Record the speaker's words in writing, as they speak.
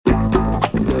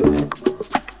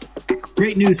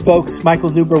Great news, folks.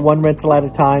 Michael Zuber, One Rental at a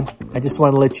Time. I just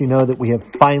want to let you know that we have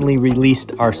finally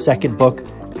released our second book,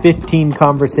 15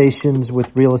 Conversations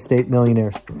with Real Estate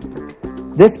Millionaires.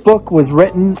 This book was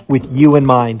written with you in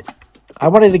mind. I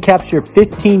wanted to capture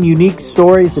 15 unique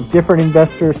stories of different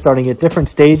investors starting at different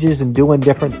stages and doing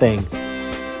different things.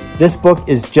 This book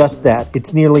is just that.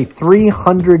 It's nearly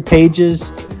 300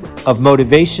 pages of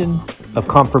motivation, of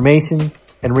confirmation,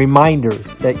 and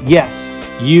reminders that yes,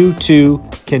 you too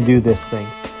can do this thing.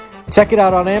 Check it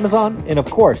out on Amazon, and of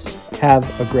course, have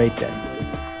a great day.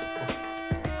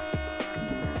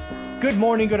 Good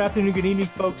morning, good afternoon, good evening,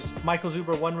 folks. Michael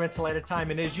Zuber, One Rental at a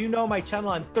Time. And as you know, my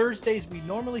channel on Thursdays, we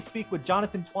normally speak with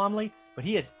Jonathan Twomley, but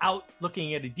he is out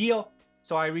looking at a deal.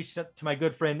 So I reached out to my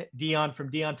good friend Dion from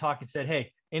Dion Talk and said,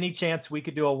 hey, any chance we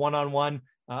could do a one-on-one?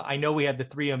 I know we have the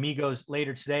three amigos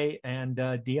later today. And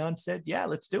Dion said, yeah,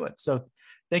 let's do it. So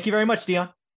thank you very much, Dion.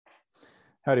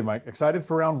 Howdy, Mike. Excited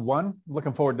for round one.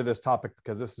 Looking forward to this topic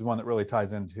because this is one that really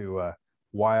ties into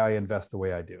why I invest the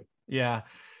way I do. Yeah.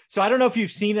 So I don't know if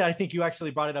you've seen it. I think you actually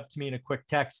brought it up to me in a quick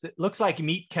text. It looks like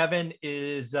Meet Kevin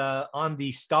is on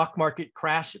the stock market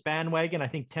crash bandwagon. I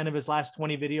think 10 of his last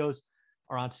 20 videos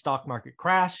are on stock market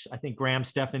crash. I think Graham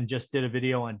Stephan just did a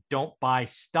video on don't buy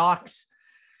stocks.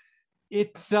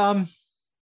 It's an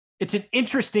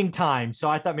interesting time.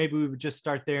 So I thought maybe we would just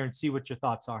start there and see what your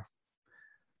thoughts are.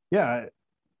 Yeah.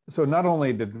 So not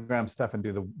only did Graham Stephan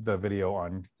do the video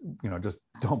on, just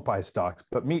don't buy stocks,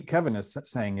 but Meet Kevin is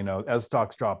saying, as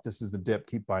stocks drop, this is the dip,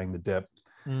 keep buying the dip,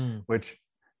 which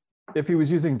if he was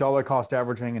using dollar cost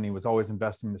averaging and he was always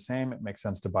investing the same, it makes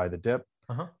sense to buy the dip,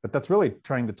 but that's really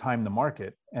trying to time the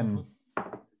market. And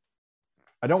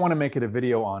I don't want to make it a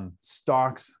video on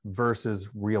stocks versus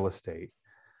real estate,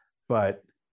 but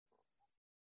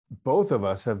both of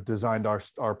us have designed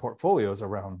our portfolios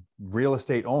around real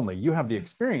estate only. You have the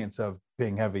experience of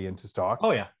being heavy into stocks.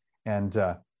 Oh, yeah. And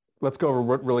let's go over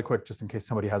really quick, just in case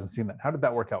somebody hasn't seen that. How did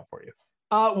that work out for you?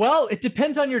 Well, it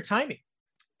depends on your timing.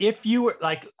 If you were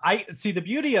like, I see the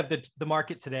beauty of the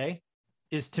market today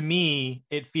is, to me,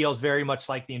 it feels very much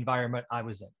like the environment I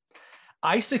was in.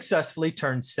 I successfully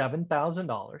turned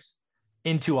 $7,000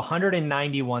 into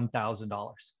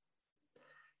 $191,000.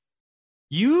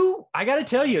 I got to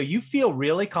tell you, you feel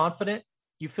really confident.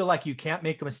 You feel like you can't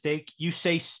make a mistake. You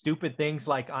say stupid things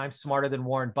like, I'm smarter than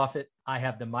Warren Buffett. I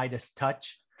have the Midas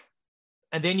touch.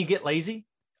 And then you get lazy.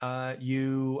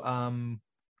 You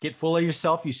get full of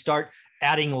yourself. You start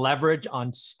adding leverage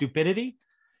on stupidity.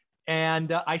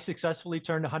 And I successfully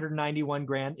turned 191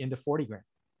 grand into 40 grand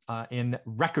in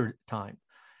record time.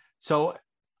 So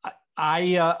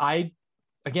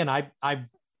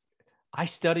I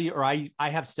study, or I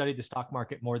have studied the stock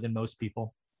market more than most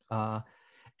people.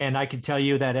 And I can tell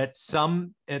you that at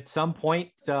some point,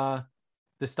 the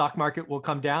stock market will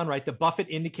come down, right? The Buffett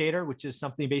indicator, which is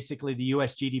something basically the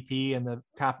US GDP and the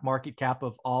market cap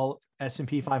of all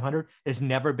S&P 500, has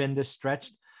never been this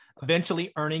stretched.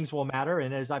 Eventually earnings will matter.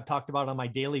 And as I've talked about on my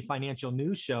daily financial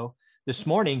news show this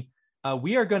morning,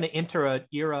 we are going to enter an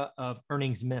era of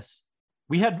earnings miss.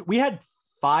 We had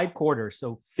 5 quarters,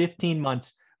 so 15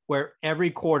 months, where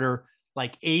every quarter,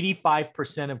 like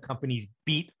 85% of companies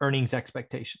beat earnings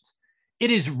expectations.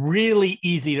 It is really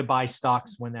easy to buy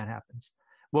stocks when that happens.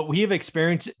 What we have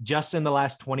experienced just in the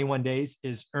last 21 days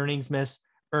is earnings miss,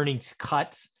 earnings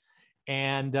cuts,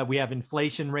 and we have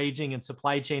inflation raging and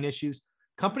supply chain issues.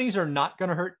 Companies are not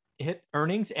going to hit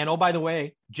earnings. And oh, by the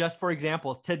way, just for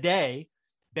example, today,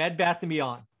 Bed Bath &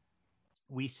 Beyond,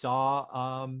 we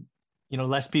saw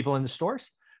less people in the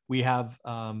stores. We have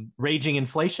raging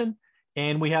inflation,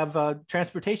 and we have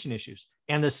transportation issues.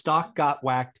 And the stock got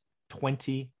whacked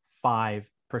 25%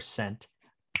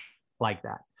 like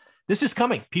that. This is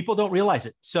coming. People don't realize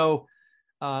it. So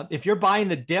if you're buying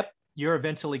the dip, you're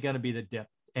eventually going to be the dip.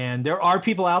 And there are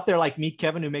people out there like Meet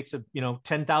Kevin who makes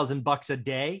 $10,000 a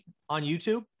day on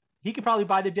YouTube. He could probably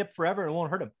buy the dip forever and it won't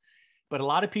hurt him. But a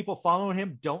lot of people following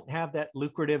him don't have that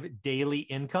lucrative daily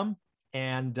income.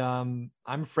 And I'm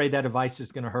afraid that advice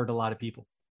is going to hurt a lot of people.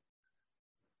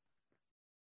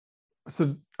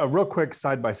 So a real quick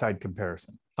side-by-side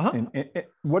comparison.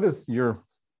 What is you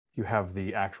have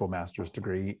the actual master's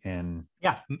degree in?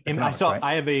 Yeah. Economics, right?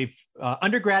 I have a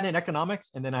undergrad in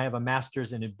economics, and then I have a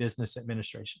master's in business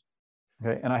administration.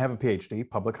 Okay. And I have a PhD,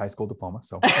 public high school diploma.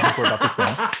 So I think we're about the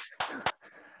same.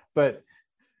 But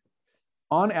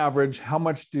on average, how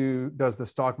much does the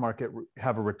stock market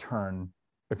have a return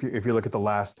if you look at the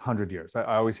last 100 years?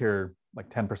 I always hear like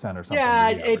 10% or something.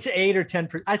 Yeah, it's 8 or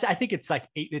 10%. I think it's like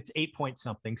 8. It's 8 point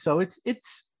something. So it's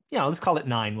let's call it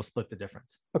 9. We'll split the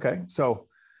difference. Okay, so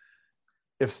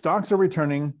if stocks are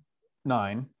returning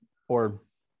 9, or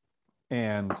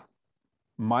And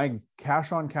my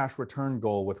cash on cash return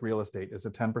goal with real estate is a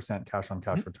 10% cash on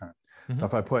cash return. So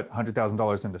if I put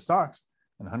 $100,000 into stocks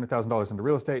and $100,000 into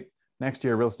real estate, next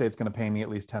year real estate's going to pay me at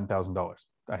least $10,000.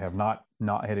 I have not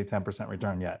hit a 10%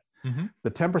 return yet. The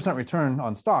 10% return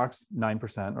on stocks,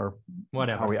 9% or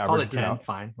whatever, how we call it averaged 10, it out,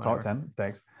 fine, call it 10,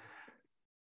 thanks,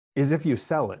 is if you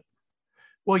sell it.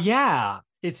 Well, yeah,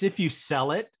 it's if you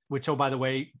sell it, which, oh, by the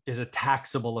way, is a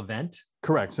taxable event.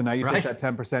 Correct. So now you right? take that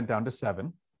 10% down to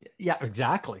 7. Yeah,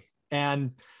 exactly.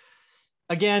 And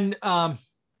again,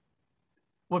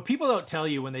 what people don't tell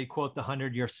you when they quote the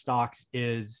 100-year stocks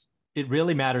is it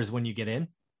really matters when you get in,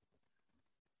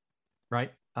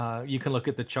 right? You can look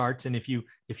at the charts, and if you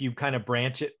kind of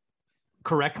branch it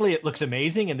correctly, it looks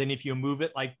amazing. And then if you move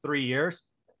it like 3 years,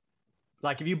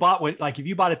 like if you bought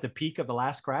at the peak of the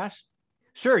last crash,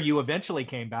 sure, you eventually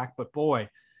came back, but boy,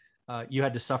 you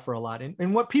had to suffer a lot.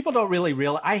 And what people don't really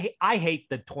realize, I hate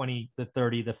the 20, the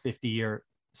 30, the 50-year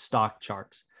stock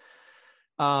charts,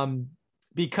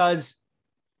 because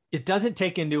it doesn't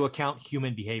take into account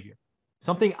human behavior.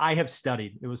 Something I have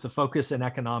studied, it was a focus in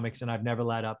economics and I've never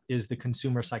let up, is the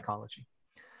consumer psychology.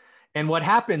 And what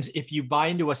happens if you buy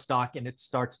into a stock and it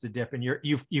starts to dip and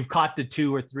you've caught the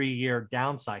 2 or 3 year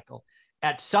down cycle,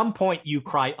 at some point you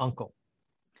cry uncle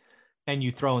and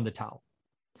you throw in the towel.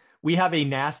 We have a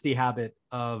nasty habit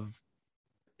of,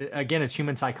 again, it's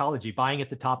human psychology, buying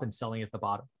at the top and selling at the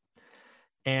bottom.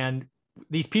 And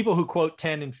these people who quote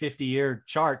 10 and 50-year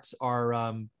charts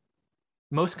are,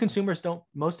 most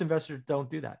investors don't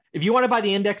do that. If you want to buy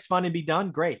the index fund and be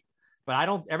done, great. But I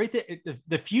don't,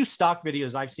 the few stock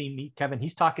videos I've seen meet Kevin,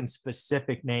 he's talking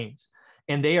specific names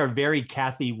and they are very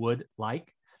Cathie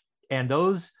Wood-like. And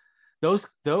those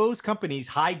companies,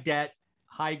 high debt,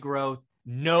 high growth,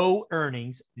 no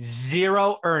earnings,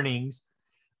 0 earnings,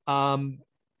 they're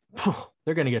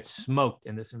going to get smoked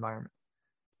in this environment.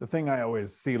 The thing I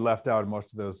always see left out in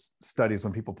most of those studies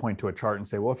when people point to a chart and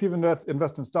say, well, if you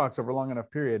invest in stocks over a long enough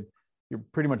period, you're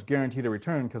pretty much guaranteed a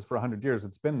return because for 100 years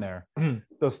it's been there.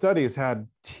 Those studies had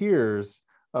tiers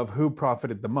of who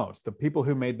profited the most. The people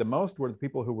who made the most were the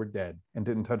people who were dead and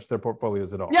didn't touch their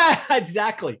portfolios at all. Yeah,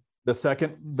 exactly. The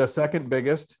second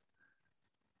biggest,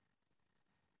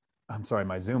 I'm sorry,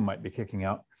 my Zoom might be kicking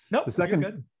out. Nope, the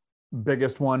second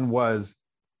biggest one was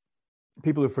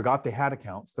people who forgot they had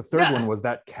accounts. The third one was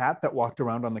that cat that walked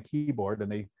around on the keyboard, and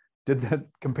they did that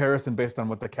comparison based on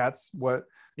what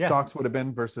stocks would have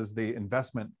been versus the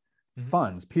investment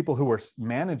funds. People who were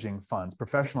managing funds,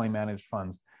 professionally managed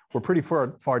funds, were pretty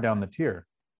far down the tier.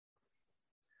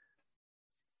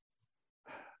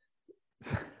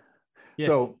 Yes.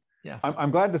 So yeah,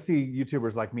 I'm glad to see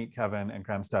YouTubers like Meet Kevin and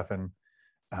Graham Stephan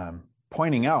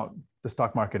pointing out the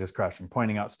stock market is crashing,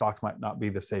 pointing out stocks might not be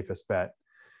the safest bet.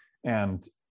 And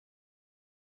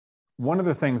one of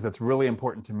the things that's really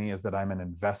important to me is that I'm an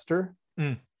investor.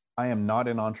 I am not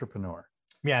an entrepreneur.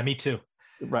 Yeah, me too.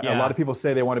 Right. Yeah. A lot of people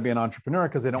say they want to be an entrepreneur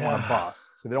because they don't want a boss.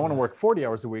 So they don't want to work 40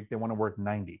 hours a week. They want to work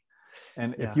 90.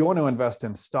 And if you want to invest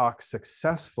in stocks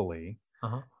successfully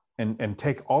and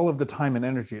take all of the time and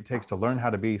energy it takes to learn how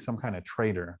to be some kind of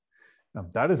trader,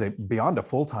 that is beyond a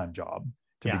full-time job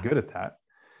to be good at that.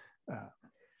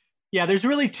 There's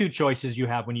really 2 choices you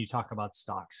have when you talk about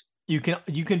stocks. You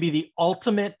can be the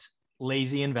ultimate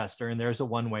lazy investor, and there's a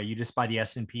one way. You just buy the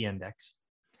S&P index,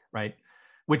 right?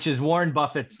 Which is Warren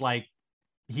Buffett's, like,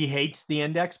 he hates the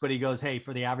index, but he goes, hey,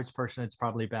 for the average person, it's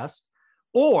probably best.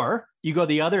 Or you go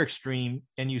the other extreme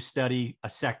and you study a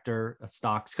sector of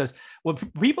stocks. Because what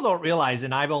people don't realize,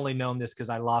 and I've only known this because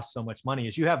I lost so much money,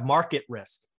 is you have market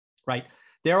risk, right?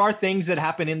 There are things that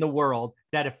happen in the world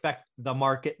that affect the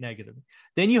market negatively.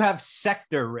 Then you have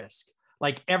sector risk.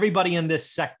 Like, everybody in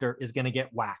this sector is going to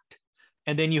get whacked.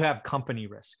 And then you have company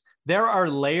risk. There are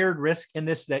layered risk in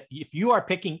this that if you are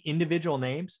picking individual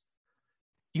names,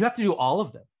 you have to do all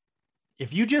of them.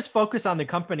 If you just focus on the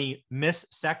company, miss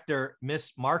sector,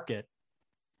 miss market,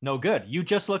 no good. You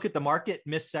just look at the market,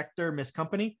 miss sector, miss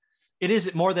company. It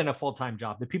is more than a full-time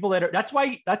job. The people that's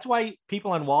why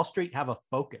people on Wall Street have a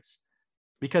focus,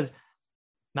 because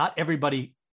not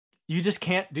everybody, you just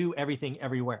can't do everything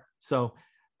everywhere. So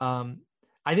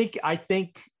I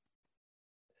think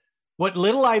what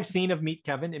little I've seen of Meet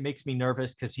Kevin, it makes me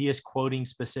nervous because he is quoting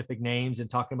specific names and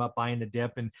talking about buying the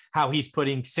dip and how he's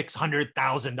putting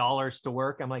 $600,000 to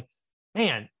work. I'm like,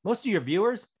 man, most of your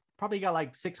viewers probably got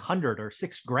like 600 or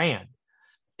 $6,000,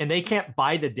 and they can't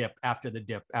buy the dip after the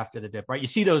dip after the dip, right? You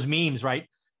see those memes, right,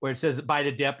 where it says buy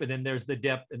the dip, and then there's the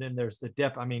dip, and then there's the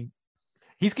dip. I mean,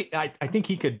 I think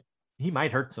he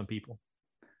might hurt some people.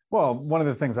 Well, one of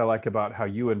the things I like about how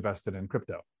you invested in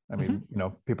crypto, I mean,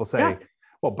 people say,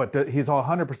 Well, but he's all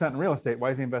 100% in real estate. Why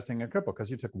is he investing in crypto? Because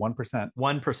you took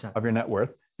 1% of your net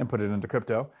worth and put it into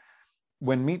crypto.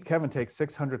 When Meet Kevin takes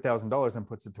 $600,000 and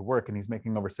puts it to work, and he's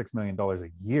making over $6 million a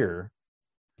year,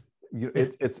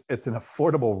 it's an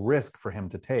affordable risk for him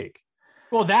to take.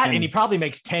 Well, and he probably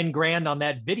makes 10 grand on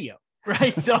that video,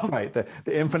 right? So right, the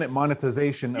infinite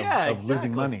monetization of exactly.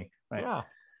 losing money, right? Yeah.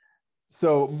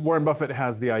 So Warren Buffett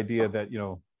has the idea that,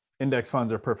 index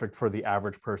funds are perfect for the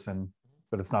average person,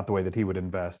 but it's not the way that he would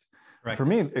invest. Right. For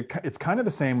me, it's kind of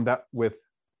the same that with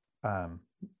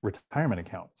retirement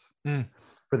accounts.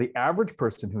 For the average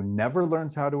person who never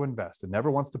learns how to invest and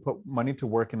never wants to put money to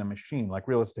work in a machine like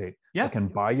real estate that can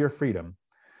buy your freedom,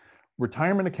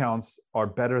 retirement accounts are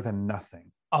better than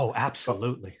nothing. Oh,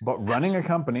 absolutely. But running a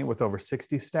company with over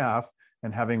 60 staff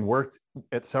and having worked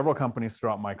at several companies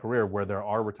throughout my career where there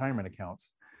are retirement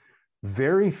accounts,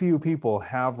 very few people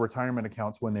have retirement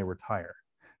accounts when they retire.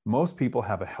 Most people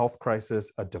have a health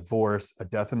crisis, a divorce, a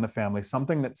death in the family,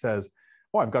 something that says,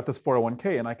 oh, I've got this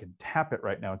 401k and I can tap it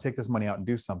right now and take this money out and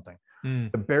do something.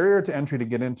 The barrier to entry to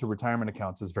get into retirement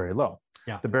accounts is very low.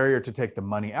 Yeah. The barrier to take the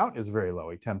money out is very low,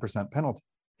 a 10% penalty.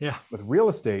 Yeah. With real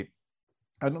estate,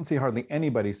 I don't see hardly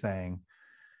anybody saying,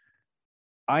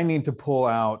 I need to pull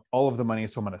out all of the money,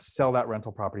 so I'm going to sell that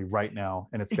rental property right now,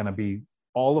 and it's going to be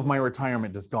all of my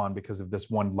retirement is gone because of this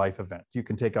one life event. You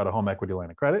can take out a home equity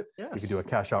line of credit. Yes. You can do a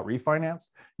cash out refinance.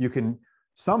 You can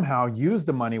somehow use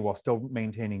the money while still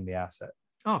maintaining the asset.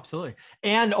 Oh, absolutely.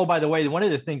 And by the way, one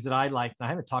of the things that I like, and I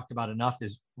haven't talked about enough,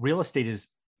 is real estate is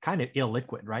kind of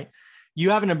illiquid, right?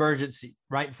 You have an emergency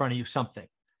right in front of you, something.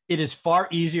 It is far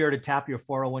easier to tap your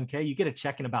 401k. You get a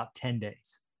check in about 10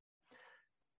 days.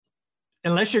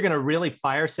 Unless you're going to really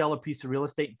fire sell a piece of real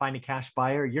estate and find a cash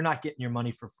buyer, you're not getting your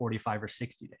money for 45 or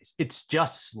 60 days. It's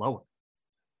just slower.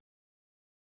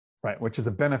 Right, which is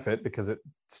a benefit because it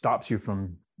stops you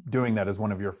from doing that as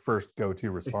one of your first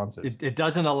go-to responses. It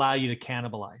doesn't allow you to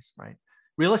cannibalize, right?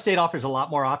 Real estate offers a lot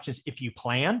more options if you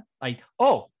plan. Like,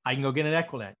 oh, I can go get an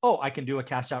equity line. Oh, I can do a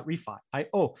cash out refi.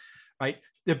 Right?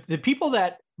 The people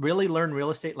that really learn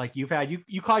real estate like you've had,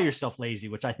 you call yourself lazy,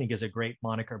 which I think is a great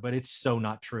moniker, but it's so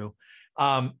not true.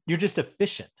 You're just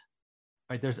efficient,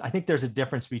 right? I think there's a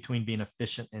difference between being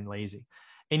efficient and lazy.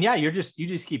 And yeah, you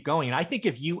just keep going. And I think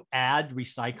if you add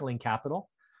recycling capital,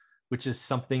 which is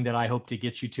something that I hope to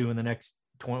get you to in the next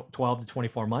 12 to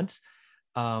 24 months,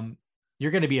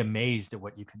 you're going to be amazed at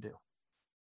what you can do.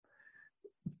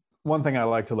 One thing I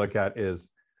like to look at is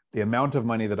the amount of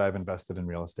money that I've invested in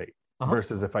real estate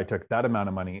versus if I took that amount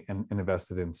of money and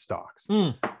invested in stocks.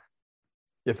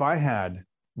 If I had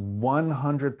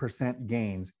 100%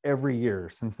 gains every year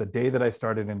since the day that I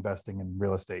started investing in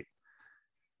real estate,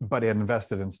 but I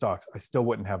invested in stocks, I still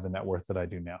wouldn't have the net worth that I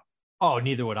do now. Oh,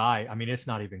 neither would I. I mean, it's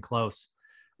not even close.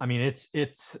 I mean,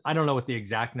 it's, I don't know what the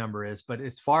exact number is, but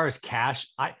as far as cash,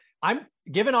 I'm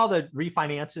given all the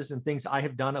refinances and things I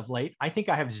have done of late, I think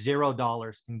I have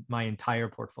 $0 in my entire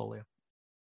portfolio.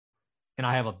 And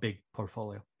I have a big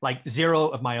portfolio, like zero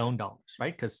of my own dollars,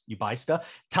 right? Because you buy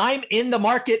stuff. Time in the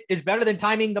market is better than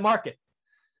timing the market.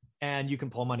 And you can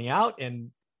pull money out.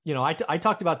 And, I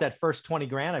talked about that first 20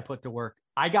 grand I put to work.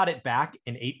 I got it back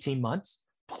in 18 months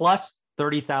plus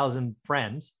 30,000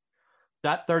 friends.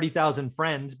 That 30,000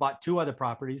 friends bought 2 other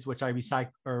properties, which I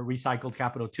recycled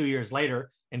capital 2 years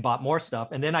later and bought more stuff.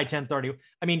 And then I 1030.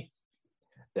 I mean,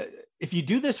 if you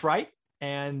do this right,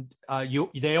 and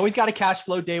they always got a cash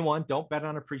flow day one. Don't bet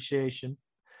on appreciation.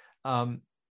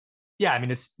 Yeah, I mean,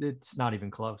 it's not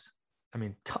even close. I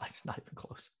mean, God, it's not even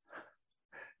close.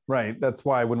 Right. That's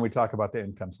why when we talk about the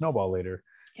income snowball later,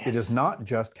 yes, it is not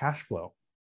just cash flow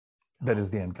that is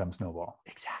the income snowball.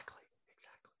 Exactly.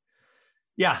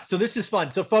 Yeah. So this is fun.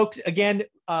 So folks, again,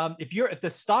 if the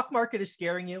stock market is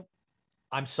scaring you,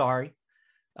 I'm sorry.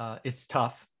 It's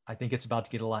tough. I think it's about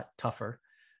to get a lot tougher.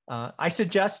 I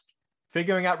suggest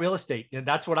figuring out real estate. And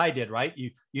that's what I did, right?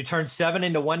 You turn 7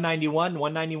 into 191,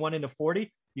 191 into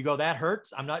 40. You go, that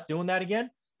hurts. I'm not doing that again.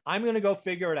 I'm going to go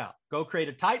figure it out. Go create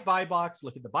a tight buy box,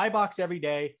 look at the buy box every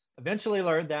day, eventually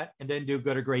learn that, and then do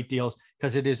good or great deals,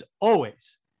 because it is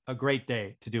always a great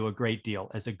day to do a great deal,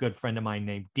 as a good friend of mine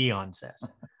named Dion says.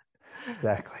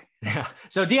 Exactly. Yeah.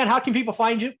 So Dion, how can people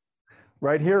find you?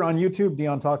 Right here on YouTube,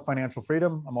 Dion Talk Financial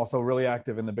Freedom. I'm also really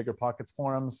active in the Bigger Pockets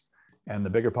forums and the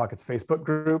Bigger Pockets Facebook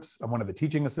groups. I'm one of the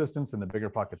teaching assistants in the Bigger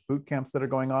Pockets boot camps that are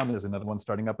going on. There's another one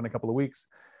starting up in a couple of weeks.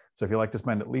 So if you like to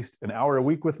spend at least an hour a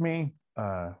week with me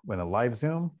when a live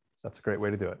Zoom, that's a great way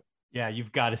to do it. Yeah,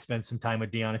 you've got to spend some time with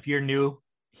Dion. If you're new,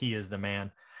 he is the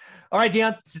man. All right,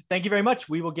 Dion, thank you very much.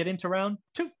 We will get into round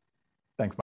 2.